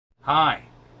Hi,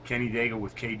 Kenny Daigle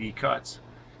with KD Cuts.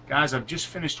 Guys, I've just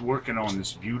finished working on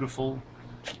this beautiful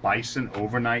Bison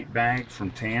Overnite bag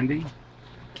from Tandy.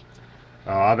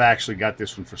 I've actually got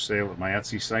this one for sale at my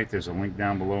Etsy site. There's a link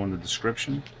down below in the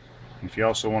description. If you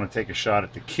also want to take a shot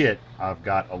at the kit, I've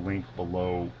got a link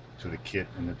below to the kit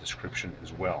in the description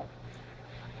as well.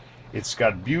 It's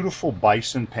got beautiful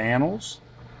bison panels.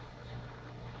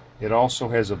 It also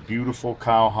has a beautiful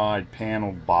cowhide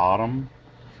panel bottom.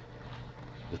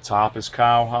 The top is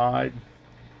cowhide,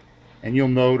 and you'll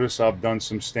notice I've done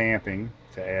some stamping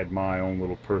to add my own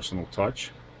little personal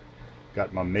touch.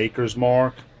 Got my maker's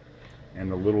mark and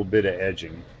a little bit of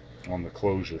edging on the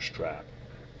closure strap.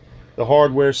 The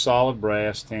hardware solid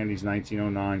brass, Tandy's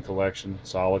 1909 collection,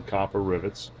 solid copper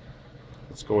rivets.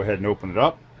 Let's go ahead and open it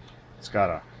up. It's got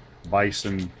a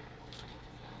bison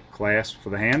clasp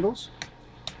for the handles.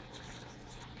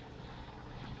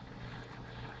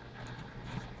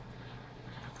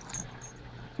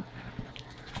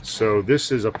 So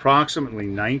this is approximately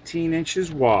 19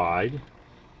 inches wide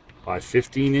by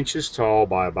 15 inches tall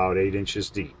by about 8 inches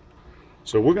deep.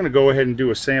 So we're going to go ahead and do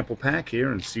a sample pack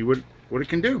here and see what it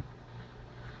can do.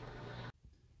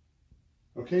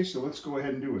 Okay, so let's go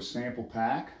ahead and do a sample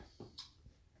pack.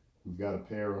 We've got a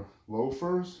pair of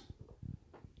loafers,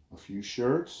 a few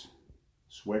shirts,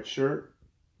 sweatshirt,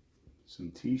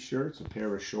 some t-shirts, a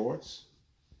pair of shorts,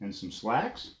 and some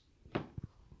slacks.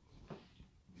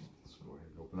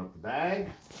 Open up the bag.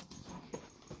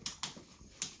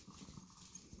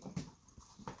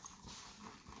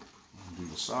 Do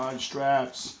the side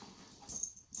straps.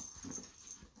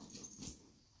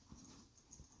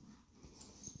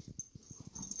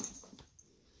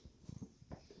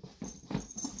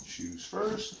 Shoes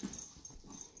first.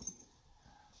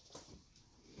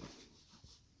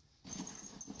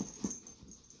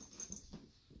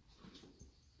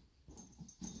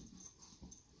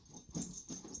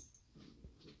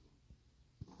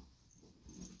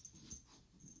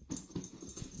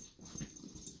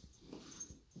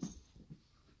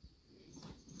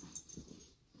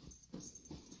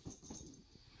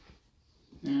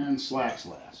 And slacks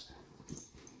last.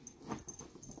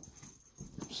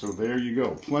 So there you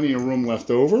go. Plenty of room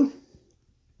left over.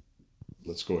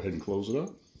 Let's go ahead and close it up.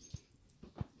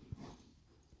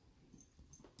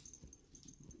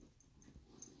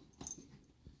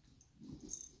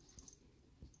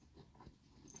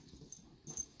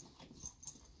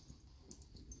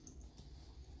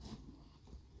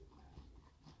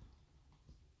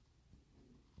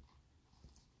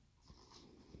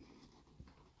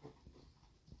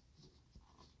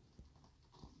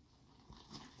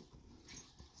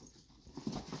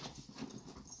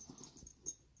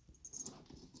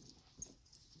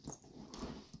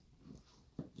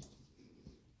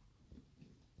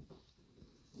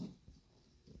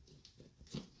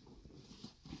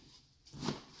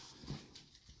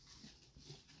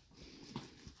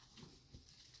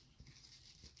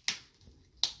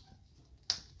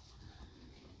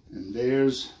 And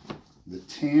there's the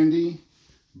Tandy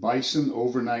Bison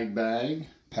Overnite bag,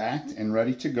 packed and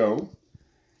ready to go.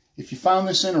 If you found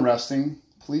this interesting,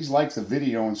 please like the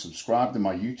video and subscribe to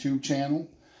my YouTube channel.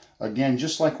 Again,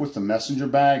 just like with the messenger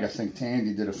bag, I think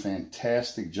Tandy did a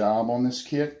fantastic job on this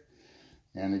kit.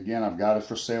 And again, I've got it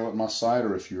for sale at my site,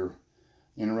 or if you're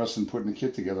interested in putting a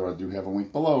kit together, I do have a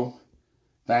link below.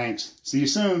 Thanks. See you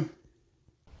soon.